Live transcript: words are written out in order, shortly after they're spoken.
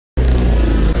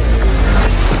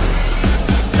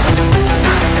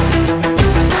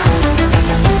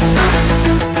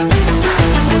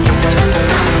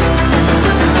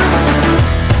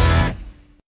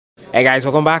Hey guys,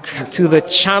 welcome back to the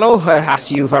channel.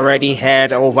 As you've already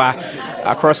heard over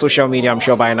across social media, I'm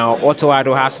sure by now,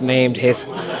 OTTO has named his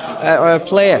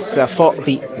players for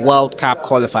the World Cup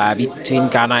qualifier between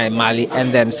Ghana and Mali,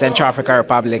 and then Central African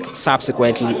Republic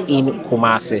subsequently in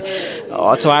Kumasi.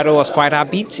 OTTO was quite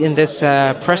upbeat in this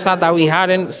presser that we had,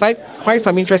 and quite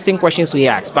some interesting questions we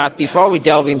asked. But before we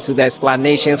delve into the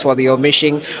explanations for the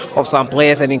omission of some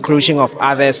players and inclusion of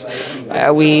others,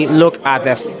 we look at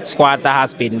the squad that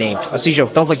has been named. As usual,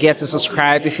 don't forget to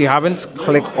subscribe if you haven't.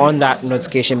 Click on that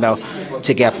notification bell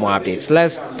to get more updates.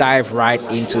 Let's dive right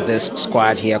into this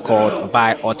squad here called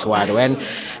by OTTO, and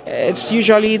it's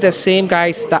usually the same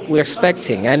guys that we're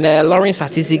expecting. And Lawrence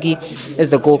Atizigi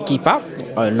is the goalkeeper,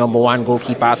 number one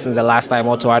goalkeeper since the last time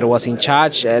OTTO was in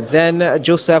charge. Then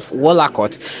Joseph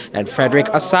Wolacott and Frederick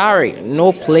Asari.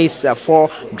 No place for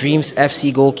Dreams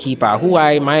FC goalkeeper, who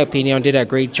in my opinion did a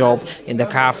great job in the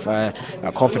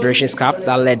CAF Confederations Cup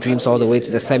that led Dreams all the way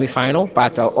to the semi-final.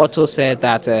 But Otto said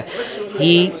that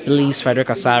he believes Frederick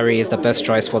Asari is the best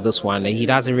choice for this one. He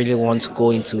doesn't really want to go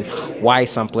into why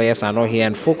some players are not here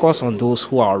and focus on those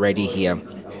who are already here.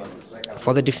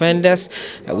 For the defenders,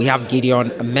 we have Gideon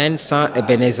Mensah,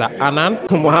 Ebenezer Annan,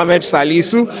 Mohamed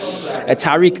Salisu,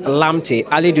 Tariq Lamte,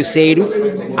 Ali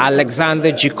Duseidu,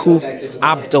 Alexander Jiku,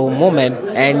 Abdul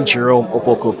Momen, and Jerome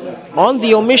Opoku. On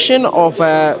the omission of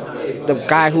the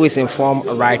guy who is in form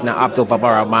right now, Abdul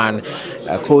Babaraman,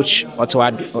 Coach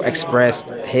OTTO expressed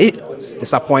his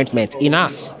disappointment in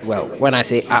us. Well, when I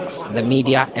say us, the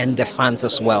media and the fans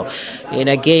as well. In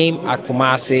a game at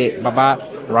Kumasi, Baba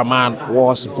Rahman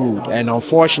was booed, and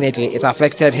unfortunately it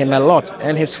affected him a lot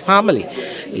and his family.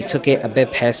 He took it a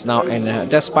bit personal, and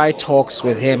despite talks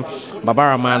with him, Baba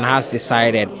Rahman has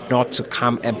decided not to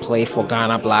come and play for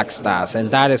Ghana Black Stars,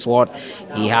 and that is what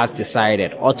he has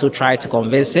decided. OTTO tried to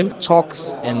convince him,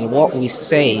 talks and what we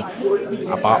say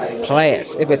about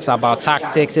players. If it's about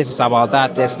tactics, if it's about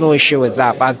that, there's no issue with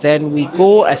that. But then we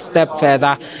go a step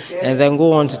further and then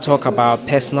go on to talk about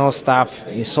personal stuff,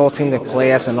 insulting the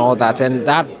players and all that, and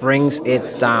that brings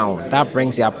it down. That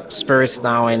brings their spirits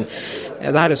down,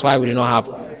 and that is why we do not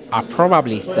have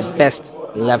probably the best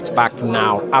left back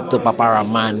now, Abdul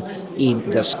Babaraman, in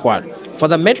the squad. For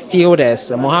the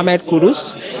midfielders, Mohamed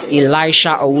Kudus,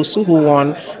 Elisha Owusu, who won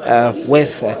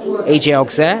with AJ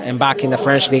Auxerre and back in the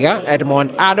French Liga,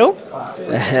 Edmond ADDO,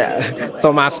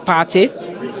 Thomas Partey,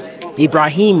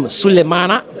 Ibrahim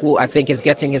Sulemana, who I think is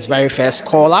getting his very first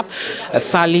call-up,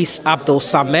 Salis Abdul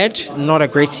Samed, not a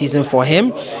great season for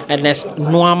him, Ernest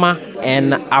Nuama,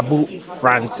 and Abu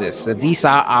Francis. These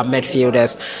are our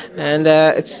midfielders, and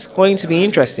it's going to be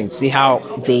interesting to see how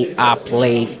they are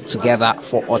played together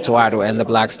for OTTO and the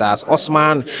Black Stars.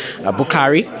 Osman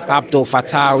Bukari, Abdul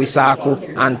Fattah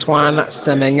Isaku, Antoine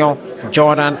Semenyo,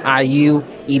 Jordan Ayew,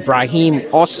 Ibrahim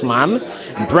Osman,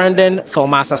 Brendan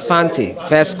Thomas Asante,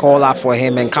 first caller for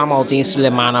him, and Kamaldeen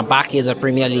Sulemana back in the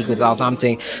Premier League with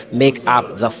Southampton make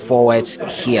up the forwards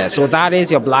here. So that is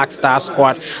your Black Star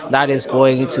squad that is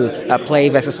going to play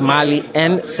versus Mali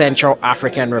and Central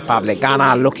African Republic. Ghana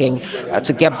are looking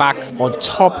to get back on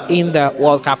top in the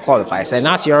World Cup qualifiers. And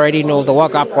as you already know, the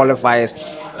World Cup qualifiers,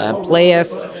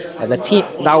 players, the team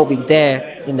that will be there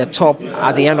in the top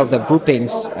at the end of the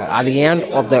groupings, at the end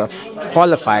of the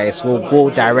qualifiers, will go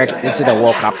direct into the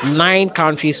World Cup. 9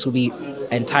 countries will be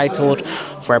entitled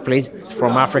for a place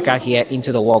from Africa here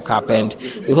into the World Cup, and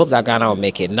we hope that Ghana will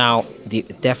make it. Now, the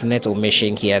definite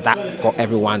omission here that got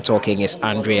everyone talking is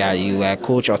Andre Ayew.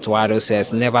 Coach OTTO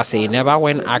says never say never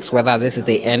when asked whether this is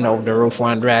the end of the road for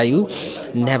Andre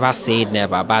Ayew. Never say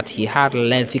never, but he had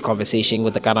lengthy conversation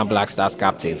with the Ghana Black Stars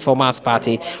captain. Thomas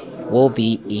Partey will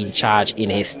be in charge in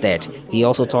his stead. He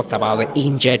also talked about the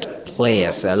injured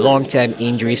players, long-term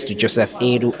injuries to Joseph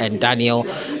ADDO and Daniel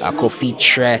Kofi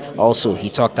Tre. Also, he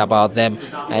talked about them.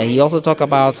 He also talked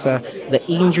about the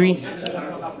injury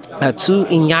to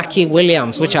Iñaki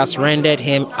Williams, which has rendered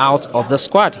him out of the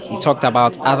squad. He talked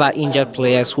about other injured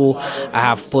players who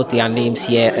have put their names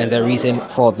here, and the reason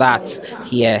for that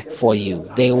here for you.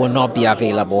 They will not be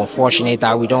available. Unfortunately,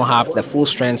 that we don't have the full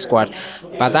strength squad,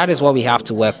 but that is what we have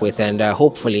to work with, and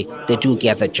hopefully they do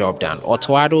get the job done.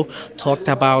 OTTO talked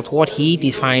about what he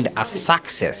defined as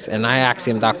success, and I asked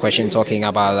him that question talking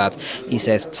about that. He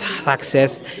says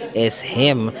success is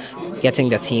him getting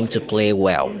the team to play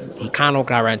well. He cannot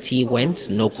guarantee wins.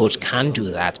 No coach can do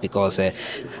that because the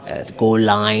goal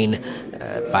line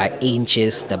by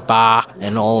inches, the bar,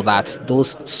 and all that,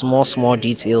 those small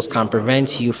details can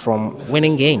prevent you from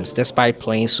winning games despite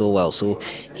playing so well. So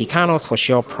he cannot for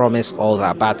sure promise all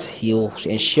that, but he'll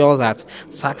ensure that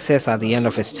success at the end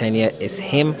of his tenure is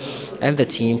him and the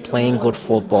team playing good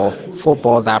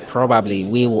football that probably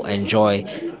we will enjoy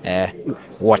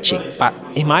watching. But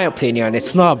in my opinion,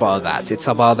 it's not about that. It's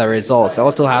about the results.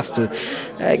 Otto has to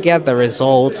get the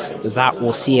results that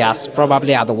will see us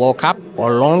probably at the World Cup,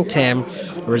 or long-term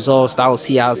results that will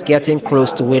see us getting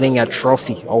close to winning a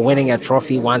trophy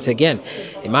once again.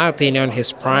 In my opinion,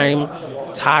 his prime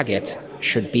target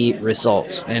should be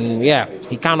results. And yeah,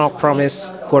 he cannot promise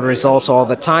good results all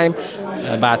the time.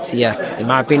 But yeah, in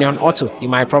my opinion, Otto, you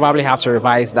might probably have to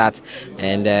revise that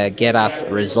and get us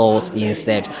results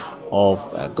instead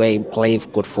of going play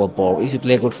good football. If you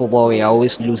play good football, we are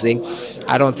always losing.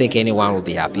 I don't think anyone will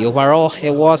be happy. Overall,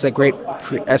 it was a great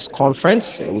press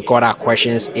conference. We got our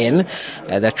questions in.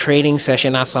 The training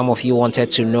session, as some of you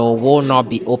wanted to know, will not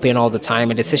be open all the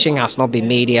time. A decision has not been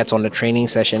made yet on the training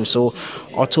session, so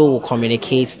Otto will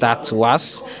communicate that to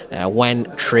us when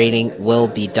training will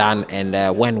be done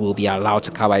and when we'll be allowed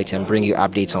to cover it and bring you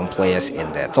updates on players in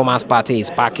there. Thomas Partey is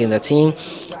back in the team.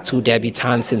 2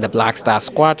 debutants in the Black Star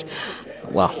squad.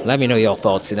 Well, let me know your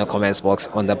thoughts in the comments box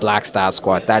on the Black Star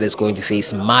squad that is going to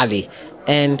face Mali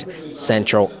and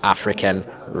Central African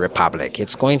Republic.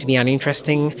 It's going to be an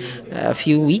interesting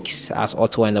few weeks as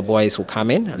Otto and the boys will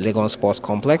come in Legon Sports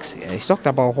Complex. He talked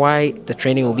about why the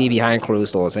training will be behind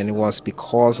closed doors, and it was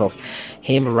because of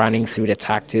him running through the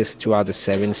tactics throughout the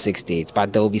 7-6 days.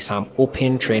 But there will be some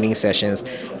open training sessions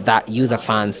that you, the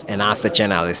fans, and us, the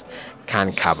journalists,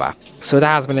 can cover. So that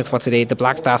has been it for today. The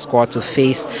Black Star squad to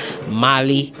face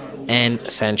Mali and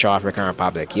Central African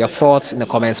Republic. Your thoughts in the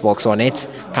comments box on it.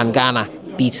 Can Ghana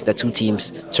beat the two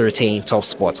teams to retain top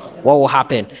spot? What will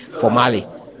happen for Mali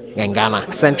and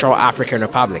Ghana, Central African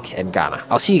Republic and Ghana?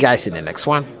 I'll see you guys in the next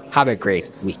one. Have a great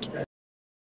week.